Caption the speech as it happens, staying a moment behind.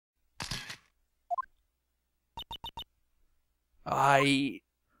I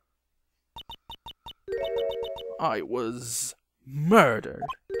was murdered.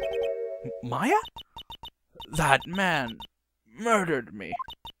 Maya? That man murdered me.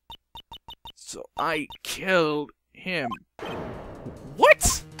 So I killed him.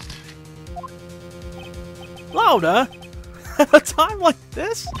 What? Louder? At a time like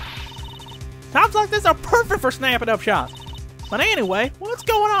this? Times like this are perfect for snapping up shots. But anyway, what's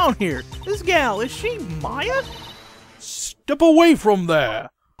going on here? This gal, is she Maya? Step away from there.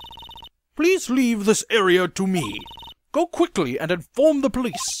 Please leave this area to me. Go quickly and inform the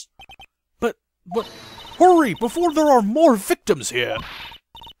police. But, hurry before there are more victims here.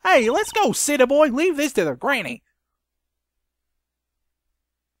 Hey, let's go, city boy. Leave this to the granny.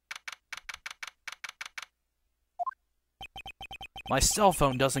 My cell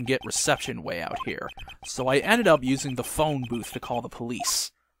phone doesn't get reception way out here, so I ended up using the phone booth to call the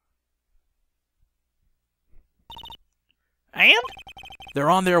police. And? They're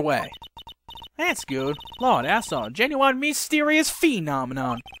on their way. That's good. Lord, that's a genuine mysterious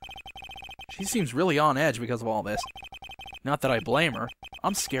phenomenon. She seems really on edge because of all this. Not that I blame her.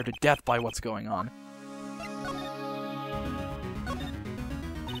 I'm scared to death by what's going on.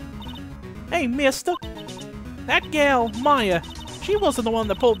 Hey, mister. That gal, Maya, she wasn't the one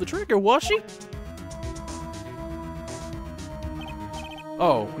that pulled the trigger, was she?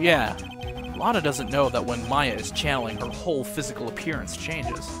 Oh, yeah. Lana doesn't know that when Maya is channeling, her whole physical appearance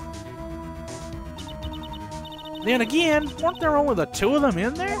changes. Then again, weren't there only the two of them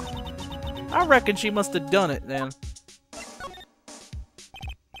in there? I reckon she must have done it then.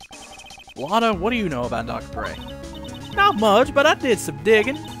 Lana, what do you know about Dr. Gray? Not much, but I did some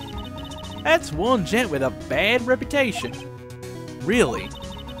digging. That's one gent with a bad reputation. Really?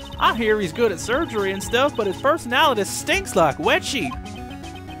 I hear he's good at surgery and stuff, but his personality stinks like wet sheep.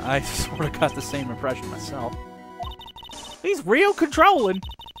 I sort of got the same impression myself. He's real controlling.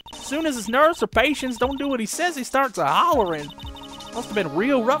 As soon as his nurse or patients don't do what he says, he starts a-hollering. Must have been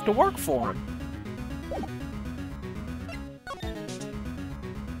real rough to work for him.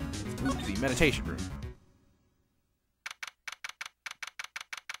 Let's move to the meditation room.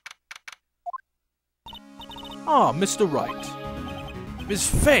 Ah, Mr. Wright. Miss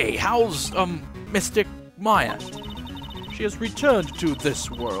Faye, how's, Mystic Maya? She has returned to this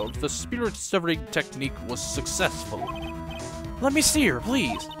world. The spirit severing technique was successful. Let me see her,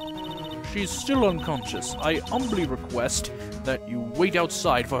 please. She's still unconscious. I humbly request that you wait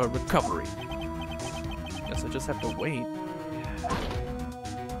outside for her recovery. Guess I just have to wait.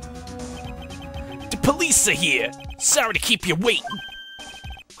 The police are here! Sorry to keep you waiting!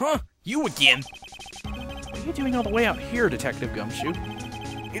 Huh? You again? What are you doing all the way out here, Detective Gumshoe?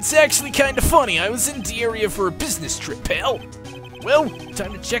 It's actually kinda funny. I was in the area for a business trip, pal. Well,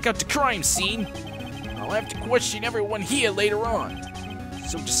 time to check out the crime scene. I'll have to question everyone here later on.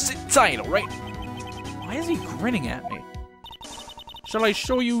 So just sit tight, alright? Why is he grinning at me? Shall I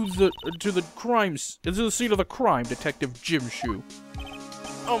show you to the scene of the crime, Detective Jim Shoe?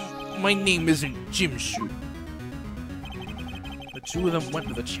 My name isn't Jim Shoe. The two of them went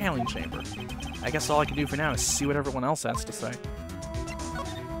to the channeling chamber. I guess all I can do for now is see what everyone else has to say.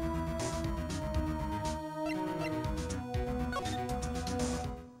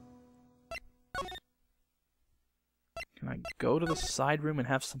 Can I go to the side room and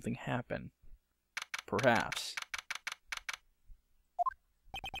have something happen? Perhaps.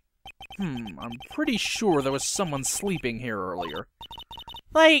 I'm pretty sure there was someone sleeping here earlier.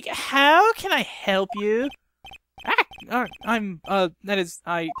 Like, how can I help you? Like,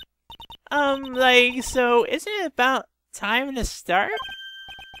 so isn't it about time to start?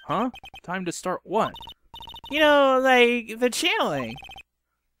 Huh? Time to start what? You know, like, the channeling.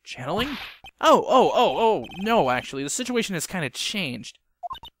 Channeling? Oh, no, actually, the situation has kind of changed.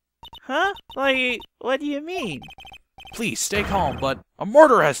 Huh? Like, what do you mean? Please, stay calm, but a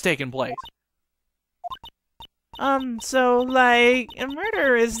murder has taken place. So, like, a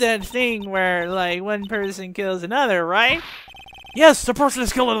murder is that thing where, like, one person kills another, right? Yes, the person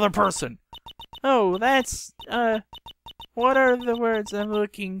has killed another person! Oh, that's, what are the words I'm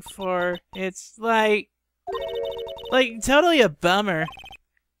looking for? It's, like, totally a bummer.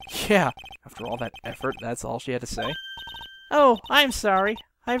 Yeah, after all that effort, that's all she had to say. Oh, I'm sorry.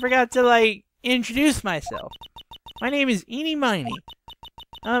 I forgot to, like, introduce myself. My name is Eenie Miney.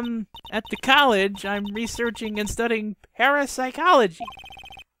 At the college, I'm researching and studying parapsychology.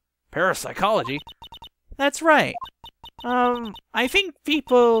 Parapsychology? That's right. I think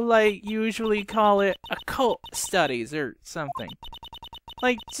people, like, usually call it occult studies or something.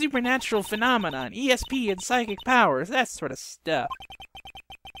 Like supernatural phenomenon, ESP and psychic powers, that sort of stuff.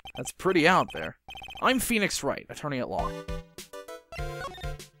 That's pretty out there. I'm Phoenix Wright, attorney at law.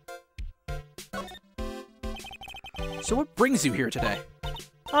 So what brings you here today?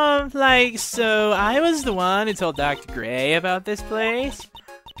 So I was the one who told Dr. Gray about this place.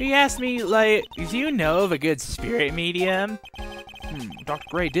 He asked me, like, do you know of a good spirit medium? Dr.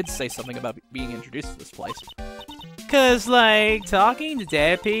 Gray did say something about being introduced to this place. Cause, like, talking to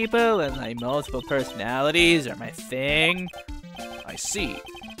dead people and, like, multiple personalities are my thing. I see.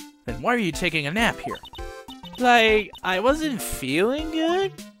 Then why are you taking a nap here? Like, I wasn't feeling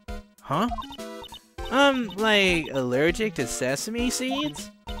good. Huh? Like, allergic to sesame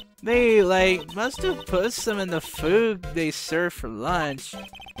seeds? They, like, must have put some in the food they serve for lunch.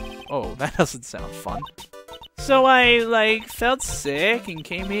 Oh, that doesn't sound fun. So I, like, felt sick and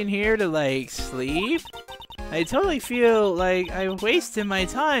came in here to, like, sleep. I totally feel like I wasted my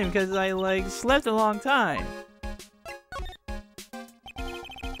time because I, like, slept a long time.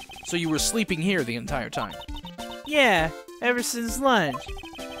 So you were sleeping here the entire time? Yeah, ever since lunch.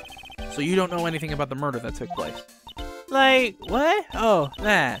 So you don't know anything about the murder that took place? Like, what? Oh,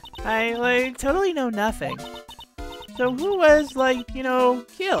 that. I, like, totally know nothing. So who was, like, you know,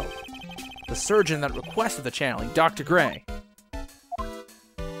 killed? The surgeon that requested the channeling, Dr. Gray.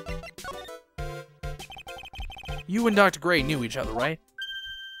 You and Dr. Gray knew each other, right?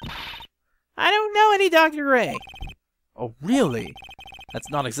 I don't know any Dr. Gray. Oh, really? That's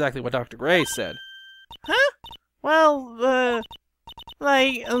not exactly what Dr. Gray said. Huh? Well,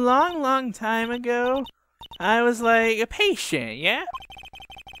 like, a long time ago, I was, like, a patient, yeah?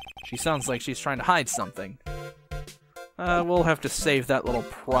 She sounds like she's trying to hide something. We'll have to save that little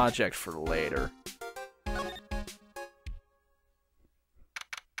project for later.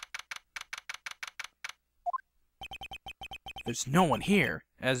 There's no one here,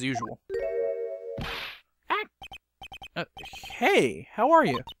 as usual. Hey, how are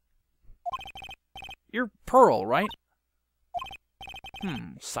you? You're Pearl, right?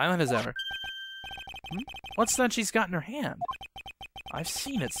 Silent as ever. What's that she's got in her hand? I've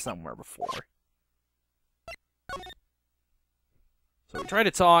seen it somewhere before. So we try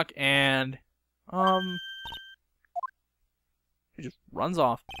to talk, and, she just runs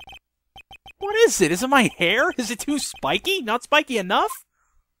off. What is it? Is it my hair? Is it too spiky? Not spiky enough?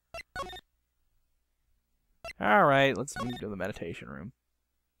 Alright, let's move to the meditation room.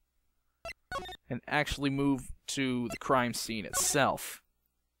 And actually move to the crime scene itself.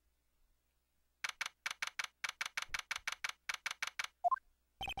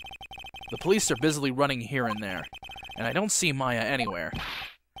 The police are busily running here and there, and I don't see Maya anywhere.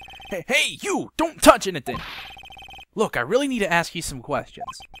 Hey, you! Don't touch anything! Look, I really need to ask you some questions.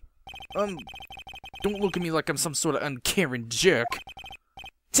 Don't look at me like I'm some sort of uncaring jerk.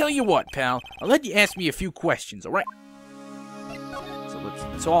 Tell you what, pal, I'll let you ask me a few questions, alright? So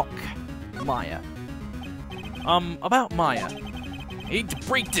let's talk Maya. About Maya. I hate to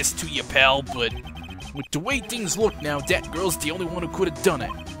break this to you, pal, but with the way things look now, that girl's the only one who could have done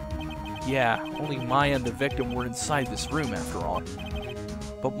it. Yeah, only Maya and the victim were inside this room, after all.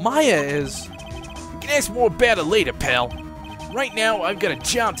 But Maya is... You can ask more about it later, pal. Right now, I've got a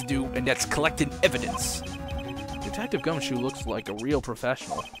job to do, and that's collecting evidence. Detective Gumshoe looks like a real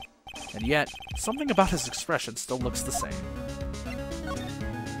professional. And yet, something about his expression still looks the same.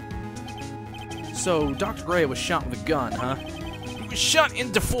 So, Dr. Gray was shot with a gun, huh? He was shot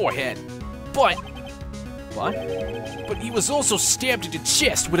in the forehead, but... What? But he was also stabbed in the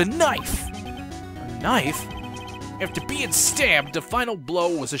chest with a knife. A knife? After being stabbed, the final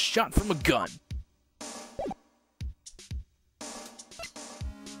blow was a shot from a gun.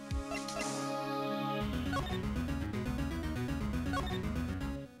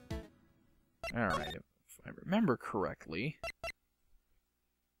 Alright, if I remember correctly...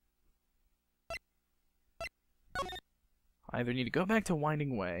 I either need to go back to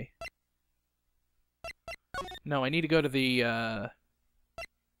Winding Way... No, I need to go to the,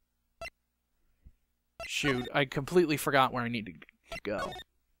 Shoot, I completely forgot where I need to go.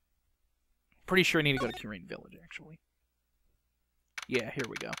 Pretty sure I need to go to Curine Village, actually. Yeah, here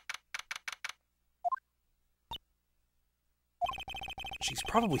we go. She's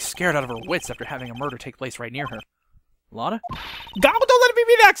probably scared out of her wits after having a murder take place right near her. Lotta? God, don't let me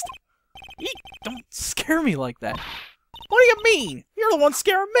be next! Eek, don't scare me like that. What do you mean? You're the one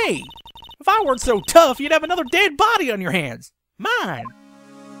scaring me! If I weren't so tough, you'd have another dead body on your hands. Mine!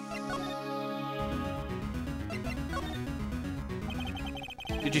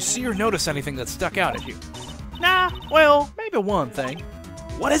 Did you see or notice anything that stuck out at you? Nah, well, maybe one thing.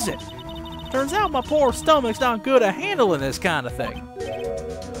 What is it? Turns out my poor stomach's not good at handling this kind of thing.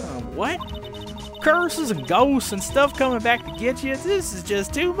 What? Curses and ghosts and stuff coming back to get you? This is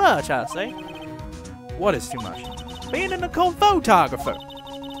just too much, I say. What is too much? Being an occult photographer.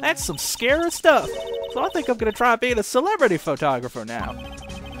 That's some scary stuff. So I think I'm gonna try being a celebrity photographer now.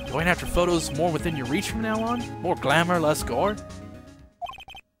 Going after photos more within your reach from now on? More glamour, less gore?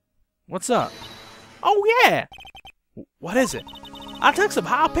 What's up? Oh yeah! What is it? I took some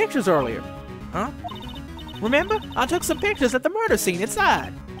hot pictures earlier. Huh? Remember? I took some pictures at the murder scene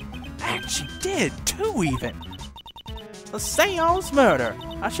inside. And she did, too, even. A seance murder.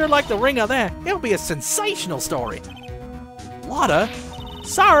 I sure like the ring of that. It'll be a sensational story. Lotta?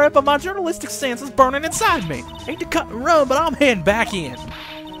 Sorry, but my journalistic sense is burning inside me. Hate to cut and run, but I'm heading back in.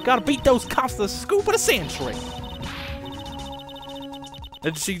 Gotta beat those cops to the scoop of the century.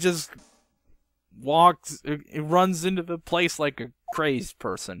 And she just runs into the place like a crazed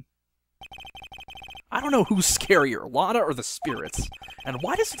person. I don't know who's scarier, Lotta or the spirits. And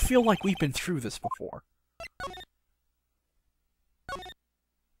why does it feel like we've been through this before?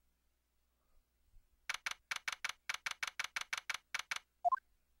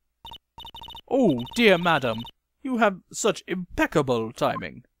 Oh, dear madam. You have such impeccable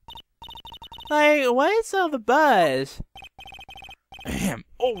timing. Hey, what's all the buzz? Ahem.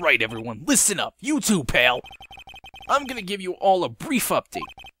 Alright, everyone, listen up. You too, pal. I'm gonna give you all a brief update.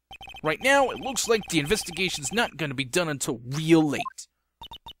 Right now, it looks like the investigation's not gonna be done until real late.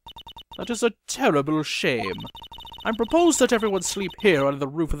 That is a terrible shame. I propose that everyone sleep here under the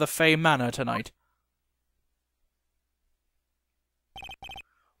roof of the Fey Manor tonight.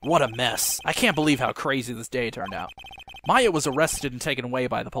 What a mess. I can't believe how crazy this day turned out. Maya was arrested and taken away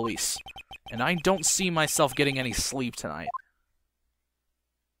by the police. And I don't see myself getting any sleep tonight.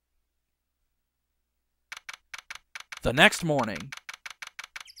 The next morning.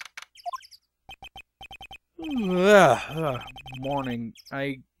 Morning.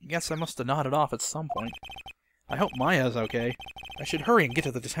 I guess I must have nodded off at some point. I hope Maya's okay. I should hurry and get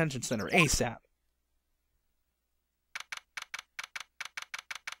to the detention center ASAP.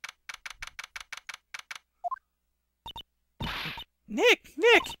 Nick!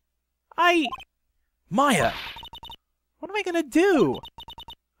 Maya! What am I gonna do?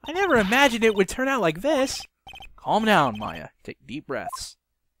 I never imagined it would turn out like this. Calm down, Maya. Take deep breaths.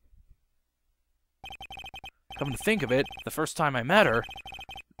 Come to think of it, the first time I met her,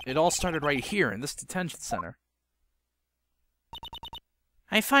 it all started right here in this detention center.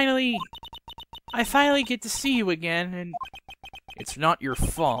 I finally get to see you again, and it's not your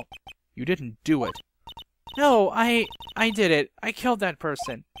fault. You didn't do it. No, I did it. I killed that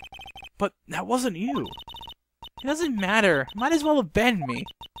person. But that wasn't you. It doesn't matter. Might as well have been me.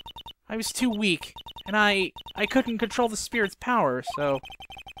 I was too weak, and I couldn't control the spirit's power, so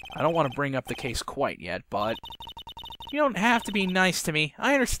I don't want to bring up the case quite yet, but you don't have to be nice to me.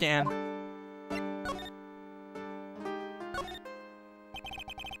 I understand.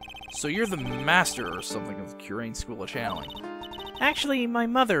 So you're the master or something of the Curane School of Channeling. Actually, my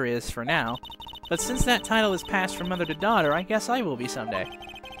mother is for now. But since that title is passed from mother to daughter, I guess I will be someday.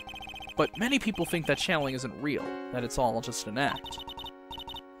 But many people think that channeling isn't real, that it's all just an act.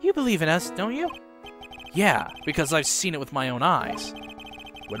 You believe in us, don't you? Yeah, because I've seen it with my own eyes.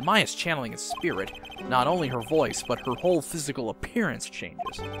 When Maya's channeling a spirit, not only her voice, but her whole physical appearance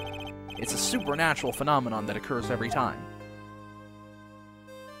changes. It's a supernatural phenomenon that occurs every time.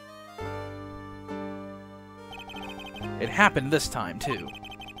 It happened this time, too.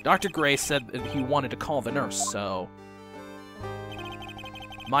 Dr. Gray said that he wanted to call the nurse, so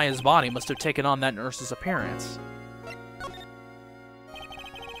Maya's body must have taken on that nurse's appearance.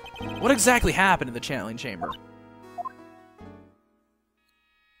 What exactly happened in the channeling chamber?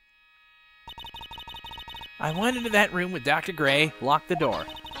 I went into that room with Dr. Gray, locked the door,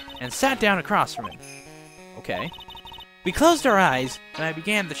 and sat down across from him. Okay. We closed our eyes, and I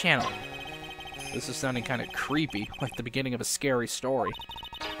began the channeling. This is sounding kind of creepy, like the beginning of a scary story.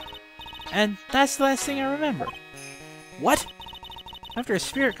 And that's the last thing I remember. What? After a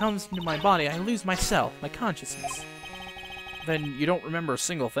spirit comes into my body, I lose myself, my consciousness. Then you don't remember a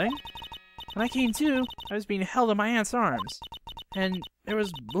single thing? When I came to, I was being held in my aunt's arms. And there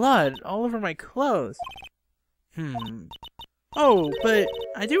was blood all over my clothes. Oh, but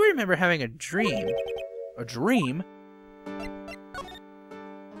I do remember having a dream. A dream?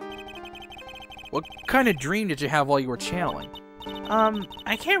 What kind of dream did you have while you were channeling?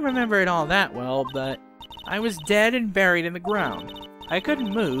 I can't remember it all that well, but I was dead and buried in the ground. I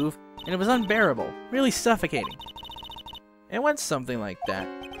couldn't move, and it was unbearable, really suffocating. It went something like that.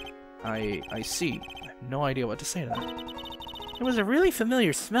 I see. I have no idea what to say to that. It was a really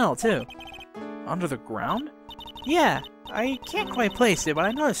familiar smell, too. Under the ground? Yeah, I can't quite place it, but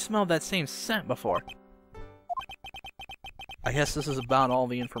I know I've smelled that same scent before. I guess this is about all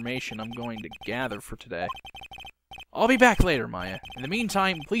the information I'm going to gather for today. I'll be back later, Maya. In the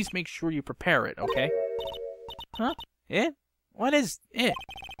meantime, please make sure you prepare it, okay? Huh? It? What is it?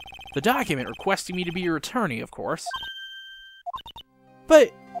 The document requesting me to be your attorney, of course.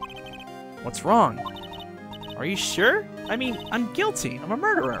 But... What's wrong? Are you sure? I mean, I'm guilty. I'm a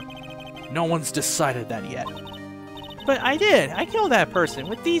murderer. No one's decided that yet. But I did. I killed that person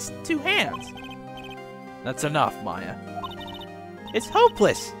with these 2 hands. That's enough, Maya. It's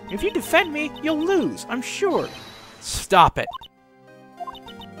hopeless. If you defend me, you'll lose, I'm sure. Stop it.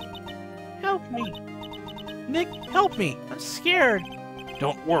 Help me. Nick, help me. I'm scared.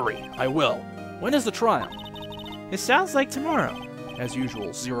 Don't worry, I will. When is the trial? It sounds like tomorrow. As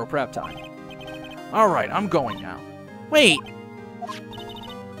usual, 0 prep time. Alright, I'm going now. Wait.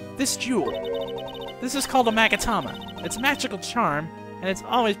 This jewel. This is called a Magatama. It's a magical charm, and it's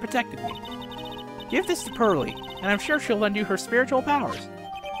always protected me. Give this to Pearly, and I'm sure she'll lend you her spiritual powers.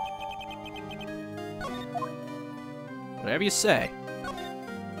 Whatever you say.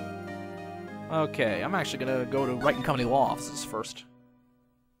 Okay, I'm actually gonna go to Wright & Company law offices first.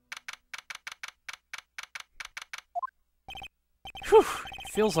 Whew,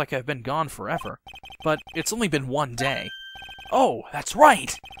 it feels like I've been gone forever. But it's only been 1 day. Oh, that's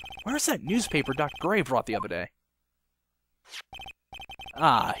right! Where's that newspaper Dr. Gray brought the other day?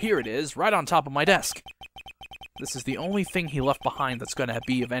 Ah, here it is, right on top of my desk. This is the only thing he left behind that's gonna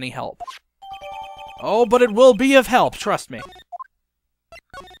be of any help. Oh, but it will be of help, trust me.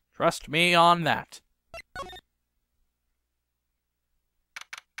 Trust me on that.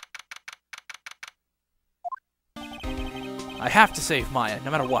 I have to save Maya,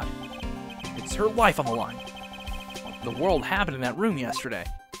 no matter what. It's her life on the line. What in the world happened in that room yesterday?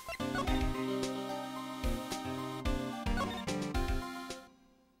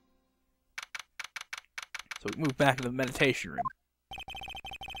 So we move back to the meditation room.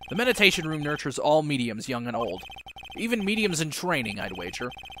 The meditation room nurtures all mediums, young and old. Even mediums in training, I'd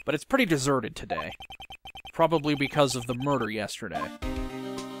wager. But it's pretty deserted today. Probably because of the murder yesterday. Let's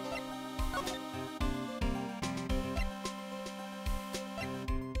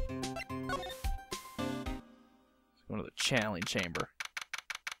go to the channeling chamber.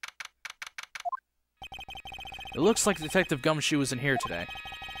 It looks like Detective Gumshoe isn't here today.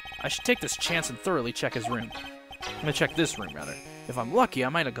 I should take this chance and thoroughly check his room. I'm gonna check this room, rather. If I'm lucky, I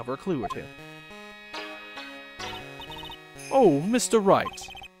might uncover a clue or 2. Oh, Mr. Wright.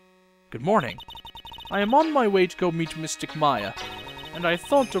 Good morning. I am on my way to go meet Mystic Maya, and I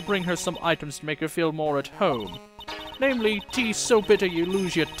thought to bring her some items to make her feel more at home. Namely, tea so bitter you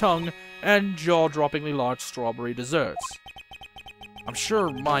lose your tongue, and jaw-droppingly large strawberry desserts. I'm sure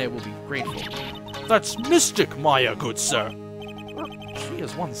Maya will be grateful. That's Mystic Maya, good sir. She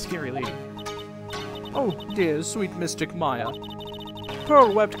is one scary lady. Oh, dear, sweet Mystic Maya.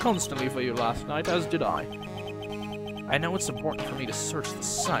 Pearl wept constantly for you last night, as did I. I know it's important for me to search the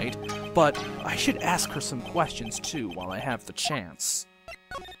site, but I should ask her some questions too while I have the chance.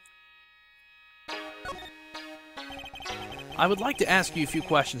 I would like to ask you a few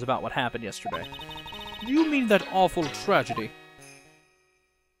questions about what happened yesterday. Do you mean that awful tragedy?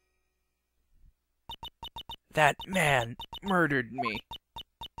 That man murdered me,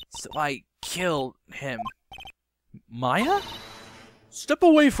 so I killed him. Maya? Step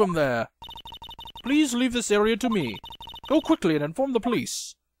away from there. Please leave this area to me. Go quickly and inform the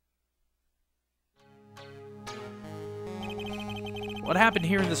police. What happened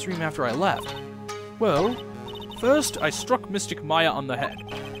here in this room after I left? Well, first I struck Mystic Maya on the head,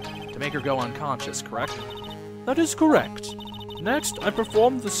 to make her go unconscious, correct? That is correct. Next, I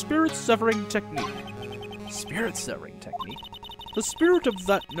performed the spirit-severing technique. Spirit-severing technique? The spirit of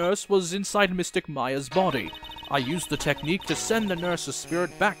that nurse was inside Mystic Maya's body. I used the technique to send the nurse's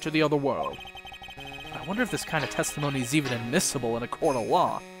spirit back to the other world. I wonder if this kind of testimony is even admissible in a court of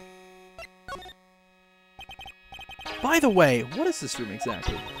law. By the way, what is this room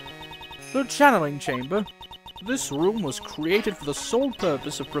exactly? The channeling chamber. This room was created for the sole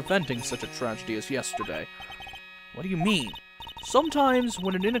purpose of preventing such a tragedy as yesterday. What do you mean? Sometimes,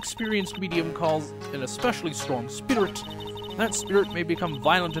 when an inexperienced medium calls an especially strong spirit, that spirit may become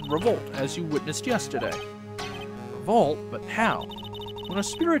violent and revolt, as you witnessed yesterday. Revolt? But how? When a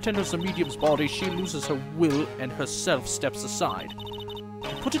spirit enters a medium's body, she loses her will and herself steps aside.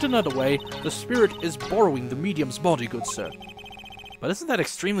 To put it another way, the spirit is borrowing the medium's body, good sir. But isn't that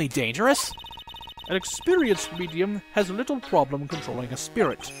extremely dangerous? An experienced medium has little problem controlling a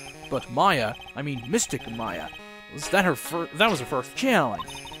spirit, but Mystic Maya, that was her first channeling,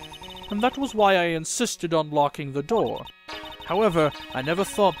 and that was why I insisted on locking the door. However, I never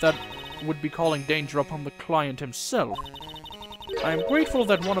thought that would be calling danger upon the client himself. I am grateful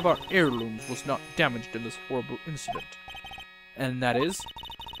that one of our heirlooms was not damaged in this horrible incident. And that is?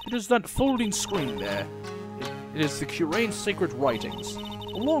 It is that folding screen there. It is the Curane's sacred writings.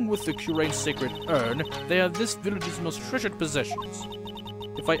 Along with the Curane's sacred urn, they are this village's most treasured possessions.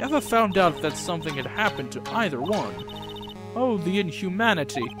 If I ever found out that something had happened to either one... Oh, the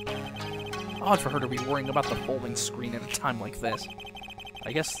inhumanity. Odd for her to be worrying about the folding screen at a time like this.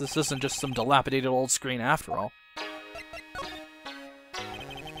 I guess this isn't just some dilapidated old screen after all.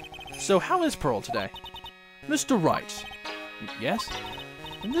 So how is Pearl today? Mr. Wright. Yes?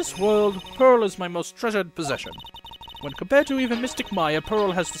 In this world, Pearl is my most treasured possession. When compared to even Mystic Maya,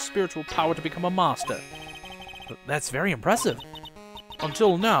 Pearl has the spiritual power to become a master. That's very impressive.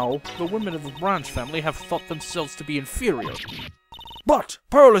 Until now, the women of the Branch family have thought themselves to be inferior. But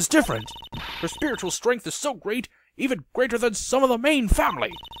Pearl is different. Her spiritual strength is so great, even greater than some of the main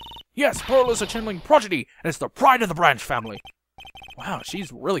family. Yes, Pearl is a channeling prodigy, and is the pride of the Branch family. Wow,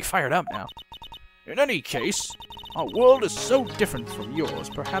 she's really fired up now. In any case, our world is so different from yours,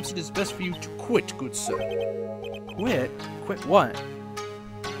 perhaps it is best for you to quit, good sir. Quit? Quit what?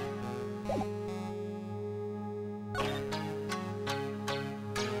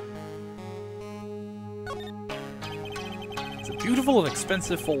 It's a beautiful and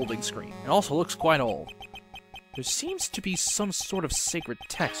expensive folding screen. It also looks quite old. There seems to be some sort of sacred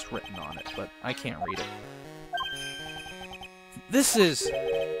text written on it, but I can't read it. This is...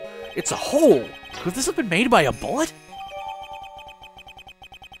 It's a hole! Could this have been made by a bullet?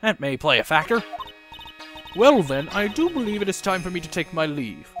 That may play a factor. Well then, I do believe it is time for me to take my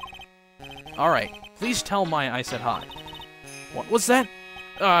leave. Alright, please tell Maya I said hi. What was that?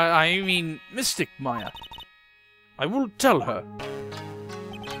 I mean, Mystic Maya. I will tell her.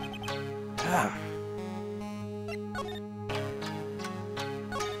 Ah.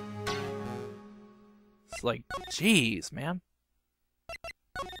 It's like, jeez, man.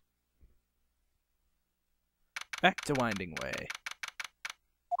 Back to Winding Way.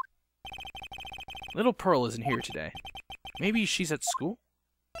 Little Pearl isn't here today. Maybe she's at school?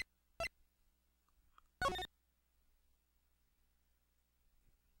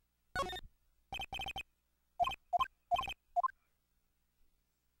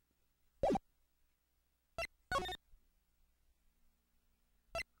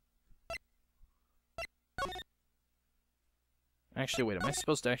 Actually, wait, am I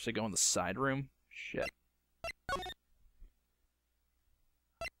supposed to actually go in the side room? Shit.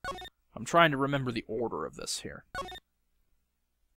 I'm trying to remember the order of this here.